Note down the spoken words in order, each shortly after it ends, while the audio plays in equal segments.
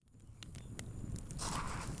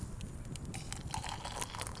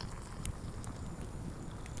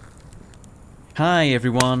Hi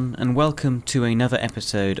everyone, and welcome to another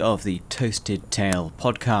episode of the Toasted Tale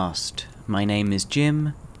podcast. My name is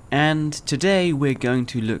Jim, and today we're going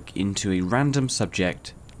to look into a random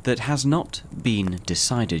subject that has not been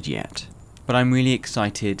decided yet. But I'm really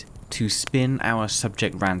excited to spin our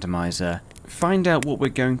subject randomizer, find out what we're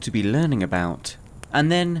going to be learning about, and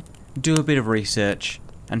then do a bit of research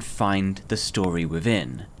and find the story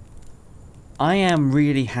within. I am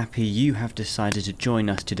really happy you have decided to join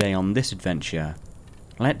us today on this adventure.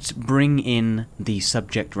 Let's bring in the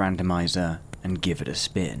subject randomizer and give it a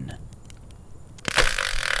spin.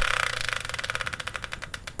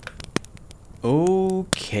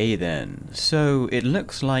 Okay then, so it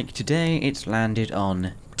looks like today it's landed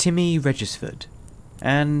on Timmy Regisford.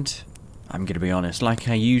 And I'm going to be honest, like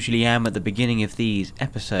I usually am at the beginning of these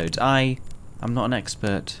episodes, I'm not an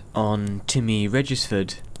expert on Timmy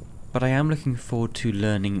Regisford, but I am looking forward to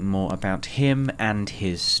learning more about him and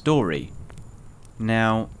his story.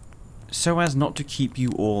 Now, so as not to keep you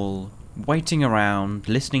all waiting around,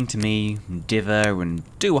 listening to me dither and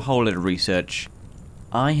do a whole lot of research,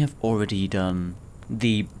 I have already done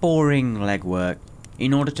the boring legwork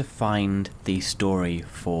in order to find the story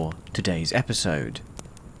for today's episode.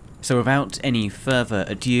 So without any further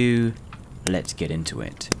ado, let's get into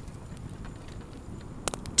it.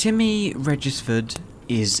 Timmy Regisford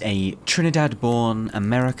is a Trinidad-born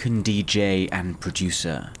American DJ and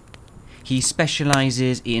producer. He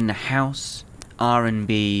specialises in house,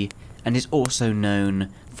 R&B, and is also known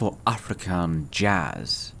for African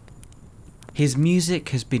jazz. His music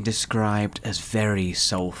has been described as very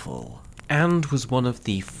soulful, and was one of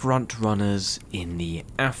the front-runners in the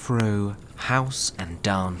Afro, house and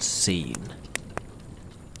dance scene.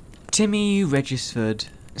 Timmy Regisford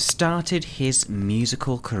started his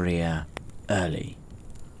musical career early.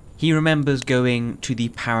 He remembers going to the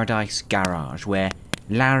Paradise Garage where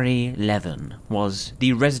Larry Levan was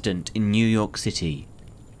the resident in New York City,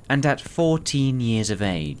 and at 14 years of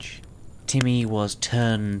age, Timmy was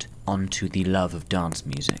turned onto the love of dance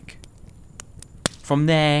music. From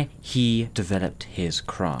there, he developed his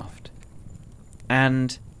craft.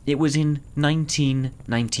 And it was in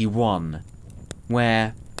 1991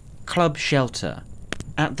 where Club Shelter,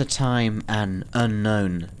 at the time an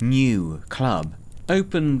unknown new club,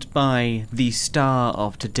 opened by the star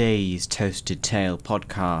of today's Toasted Tale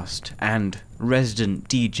podcast and resident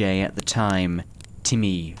DJ at the time,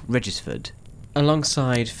 Timmy Regisford,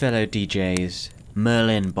 alongside fellow DJs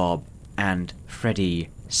Merlin Bob and Freddie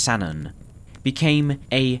Sannon, became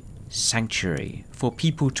a sanctuary for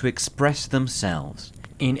people to express themselves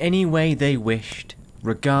in any way they wished,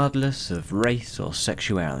 regardless of race or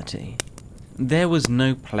sexuality. There was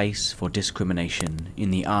no place for discrimination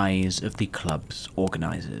in the eyes of the club's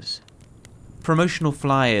organisers. Promotional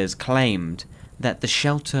flyers claimed that the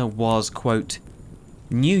shelter was, quote,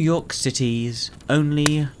 New York City's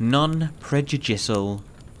only non-prejudicial,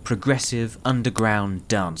 progressive underground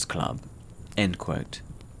dance club, end quote.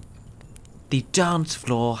 The dance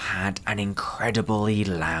floor had an incredibly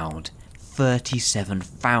loud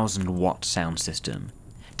 37,000 watt sound system,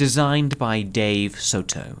 designed by Dave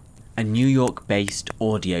Soto, a New York-based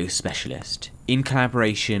audio specialist, in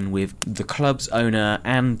collaboration with the club's owner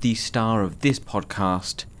and the star of this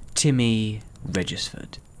podcast, Timmy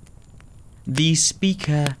Regisford. The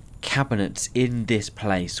speaker cabinets in this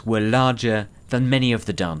place were larger than many of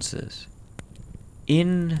the dancers.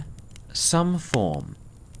 In some form,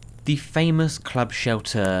 the famous Club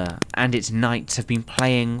Shelter and its nights have been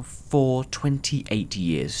playing for 28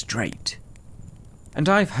 years straight. And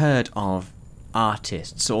I've heard of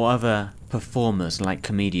artists or other performers like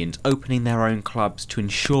comedians opening their own clubs to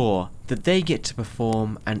ensure that they get to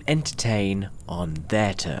perform and entertain on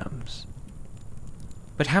their terms.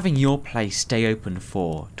 But having your place stay open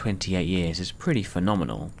for 28 years is pretty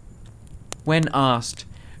phenomenal. When asked,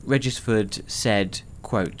 Regisford said,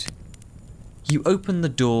 quote, You open the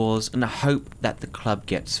doors and hope that the club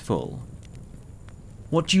gets full.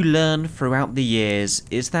 What you learn throughout the years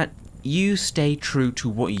is that you stay true to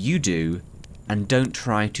what you do and don't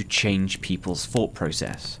try to change people's thought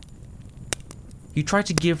process. You try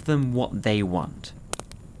to give them what they want.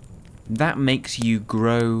 That makes you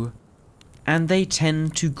grow, and they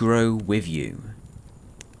tend to grow with you.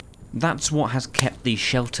 That's what has kept the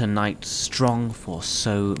Shelter Nights strong for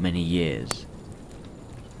so many years.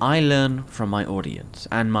 I learn from my audience,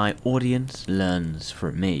 and my audience learns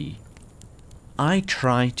from me. I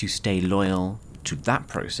try to stay loyal to that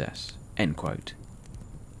process, end quote.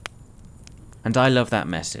 And I love that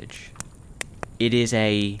message. It is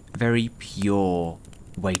a very pure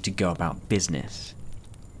way to go about business.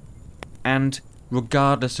 And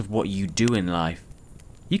regardless of what you do in life,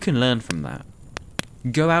 you can learn from that.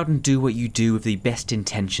 Go out and do what you do with the best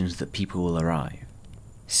intentions that people will arrive.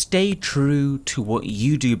 Stay true to what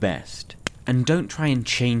you do best, and don't try and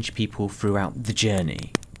change people throughout the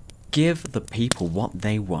journey. Give the people what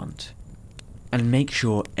they want, and make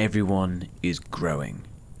sure everyone is growing.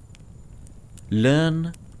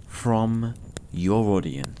 Learn from your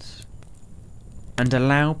audience, and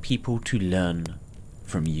allow people to learn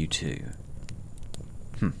from you too.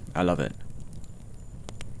 I love it.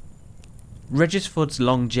 Regisford's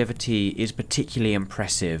longevity is particularly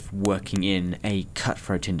impressive working in a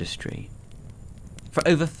cutthroat industry. For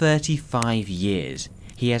over 35 years,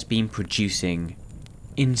 he has been producing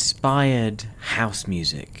inspired house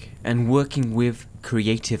music and working with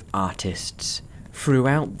creative artists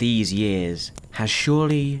throughout these years has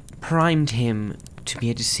surely primed him to be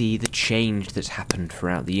able to see the change that's happened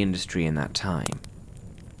throughout the industry in that time.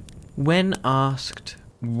 When asked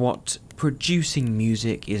what producing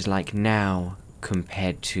music is like now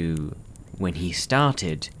compared to when he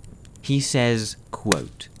started, he says,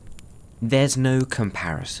 quote, "There's no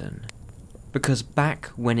comparison, because back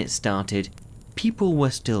when it started, people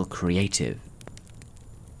were still creative.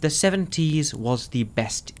 The 70s was the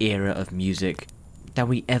best era of music that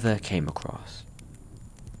we ever came across.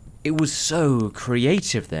 It was so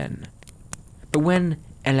creative then. But when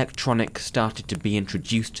electronics started to be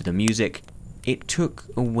introduced to the music, it took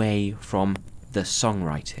away from the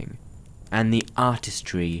songwriting and the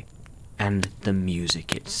artistry and the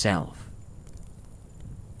music itself.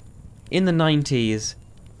 In the 90s,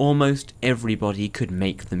 almost everybody could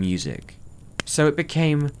make the music, so it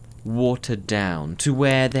became watered down to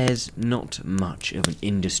where there's not much of an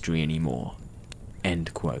industry anymore."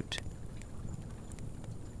 End quote.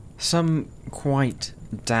 Some quite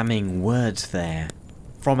damning words there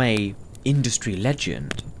from a industry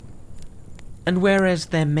legend. And whereas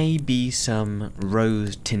there may be some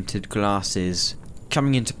rose-tinted glasses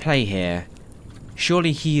coming into play here,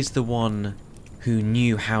 surely he is the one who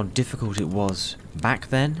knew how difficult it was back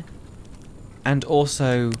then, and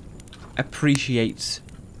also appreciates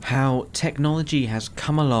how technology has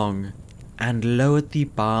come along and lowered the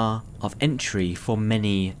bar of entry for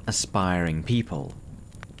many aspiring people.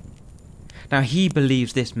 Now he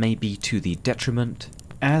believes this may be to the detriment,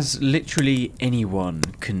 as literally anyone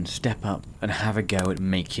can step up and have a go at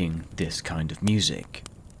making this kind of music.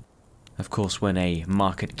 Of course, when a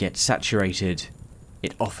market gets saturated,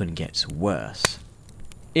 it often gets worse.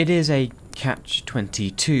 It is a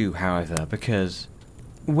catch-22, however, because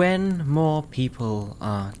when more people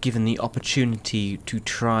are given the opportunity to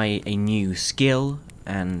try a new skill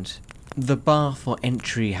and the bar for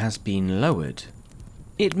entry has been lowered,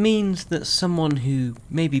 it means that someone who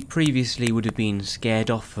maybe previously would have been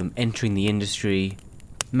scared off from entering the industry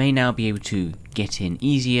may now be able to get in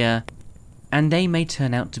easier, and they may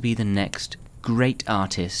turn out to be the next great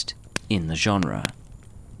artist in the genre.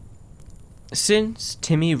 Since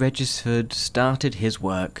Timmy Regisford started his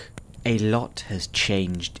work, a lot has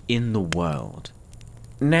changed in the world.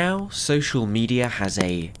 Now social media has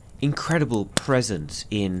an incredible presence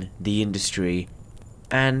in the industry,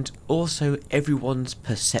 and also everyone's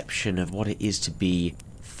perception of what it is to be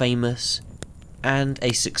famous and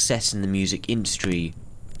a success in the music industry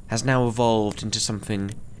has now evolved into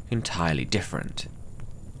something entirely different.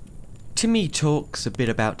 Timmy talks a bit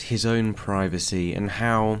about his own privacy and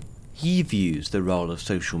how he views the role of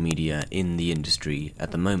social media in the industry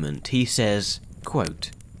at the moment. He says,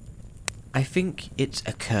 quote, "I think it's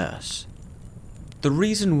a curse. The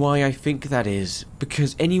reason why I think that is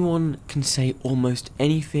because anyone can say almost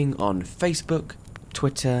anything on Facebook,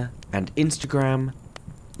 Twitter, and Instagram,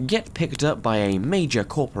 get picked up by a major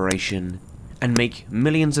corporation, and make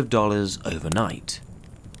millions of dollars overnight.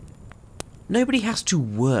 Nobody has to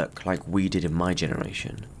work like we did in my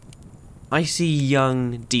generation. I see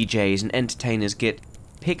young DJs and entertainers get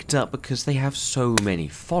picked up because they have so many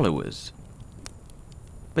followers.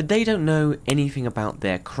 But they don't know anything about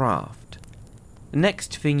their craft. The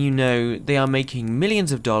next thing you know, they are making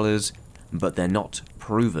millions of dollars, but they're not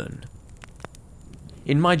proven.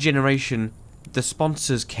 In my generation, the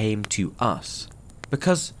sponsors came to us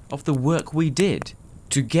because of the work we did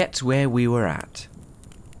to get where we were at.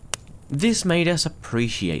 This made us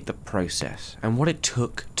appreciate the process and what it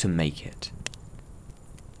took to make it.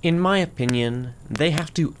 In my opinion, they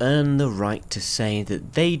have to earn the right to say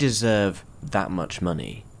that they deserve that much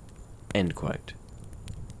money." End quote.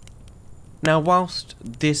 Now, whilst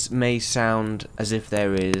this may sound as if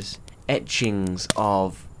there is etchings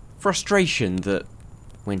of frustration that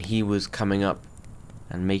when he was coming up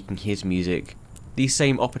and making his music, these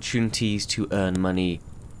same opportunities to earn money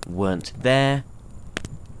weren't there,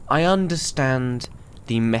 I understand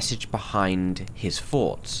the message behind his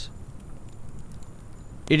thoughts.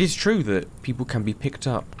 It is true that people can be picked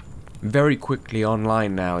up very quickly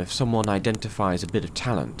online now if someone identifies a bit of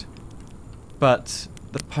talent, but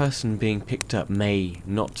the person being picked up may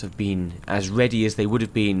not have been as ready as they would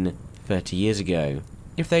have been 30 years ago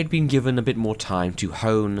if they'd been given a bit more time to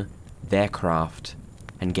hone their craft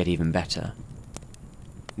and get even better.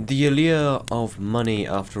 The allure of money,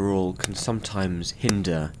 after all, can sometimes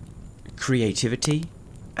hinder creativity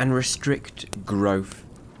and restrict growth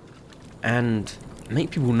and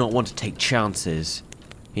make people not want to take chances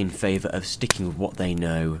in favour of sticking with what they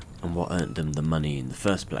know and what earned them the money in the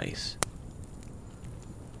first place.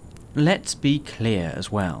 Let's be clear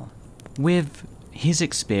as well. With his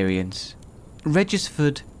experience,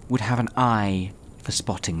 Regisford would have an eye for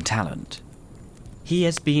spotting talent. He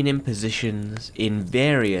has been in positions in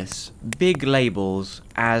various big labels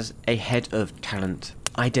as a head of talent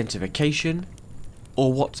identification,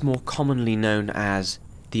 or what's more commonly known as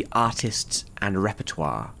the Artists and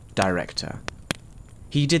Repertoire Director.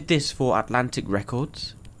 He did this for Atlantic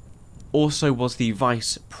Records, also was the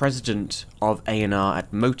Vice President of A&R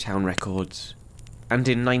at Motown Records, and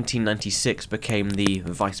in 1996 became the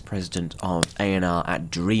Vice President of A&R at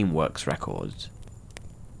DreamWorks Records.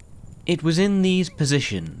 It was in these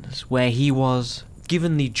positions where he was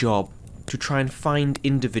given the job to try and find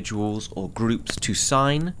individuals or groups to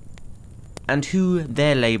sign, and who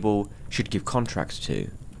their label should give contracts to.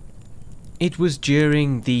 It was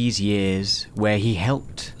during these years where he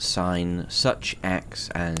helped sign such acts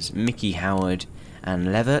as Mickey Howard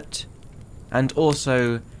and Levitt, and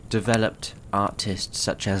also developed artists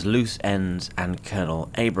such as Loose Ends and Colonel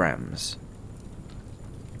Abrams.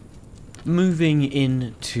 Moving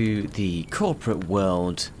into the corporate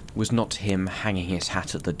world was not him hanging his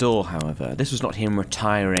hat at the door, however. This was not him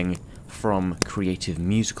retiring from creative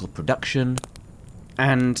musical production,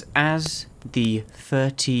 and as the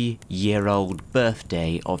 30-year-old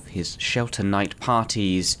birthday of his Shelter Night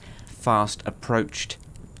parties fast approached,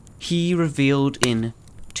 he revealed in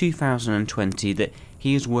 2020 that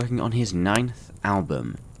he is working on his 9th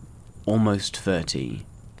album, Almost 30,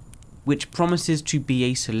 which promises to be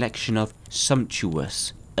a selection of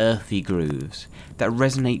sumptuous, earthy grooves that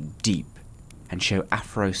resonate deep and show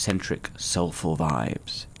Afrocentric, soulful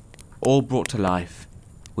vibes, all brought to life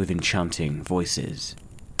with enchanting voices.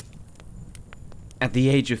 At the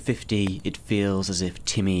age of 50, it feels as if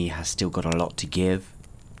Timmy has still got a lot to give,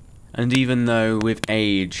 and even though with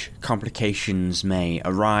age complications may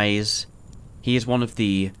arise, he is one of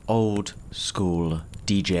the old school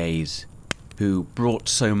DJs who brought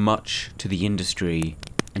so much to the industry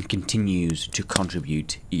and continues to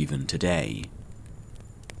contribute even today.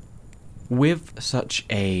 With such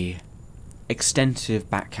a extensive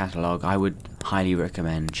back catalogue, I would highly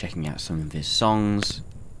recommend checking out some of his songs,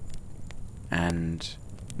 and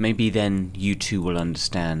maybe then you too will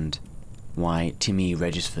understand why Timmy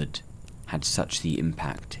Regisford had such the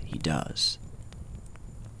impact he does.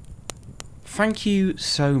 Thank you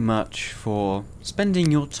so much for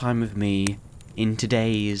spending your time with me in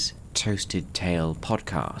today's Toasted Tale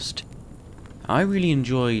podcast. I really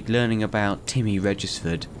enjoyed learning about Timmy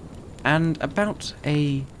Regisford and about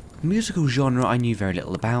a musical genre I knew very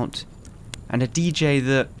little about, and a DJ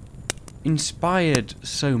that inspired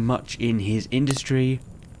so much in his industry,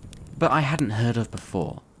 but I hadn't heard of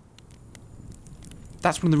before.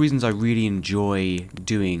 That's one of the reasons I really enjoy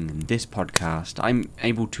doing this podcast. I'm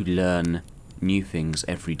able to learn new things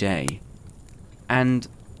every day, and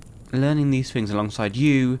learning these things alongside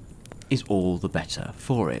you is all the better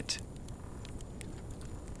for it.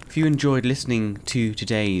 If you enjoyed listening to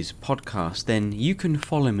today's podcast, then you can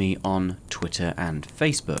follow me on Twitter and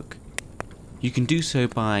Facebook. You can do so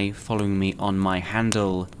by following me on my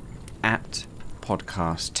handle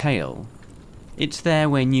 @podcasttale. It's there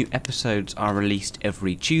where new episodes are released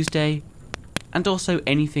every Tuesday, and also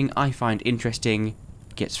anything I find interesting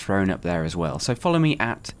gets thrown up there as well. So follow me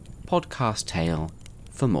 @podcasttale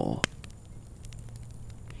for more.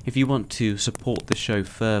 If you want to support the show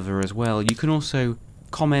further as well, you can also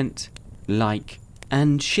comment, like,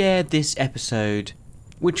 and share this episode,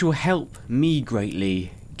 which will help me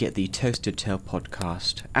greatly get the Toasted Tale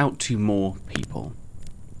podcast out to more people.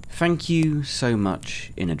 Thank you so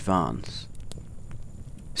much in advance.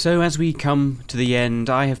 So as we come to the end,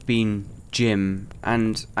 I have been Jim,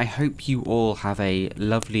 and I hope you all have a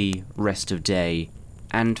lovely rest of day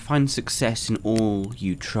and find success in all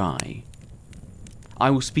you try. I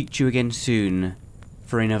will speak to you again soon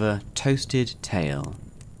for another Toasted Tale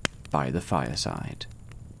by the fireside.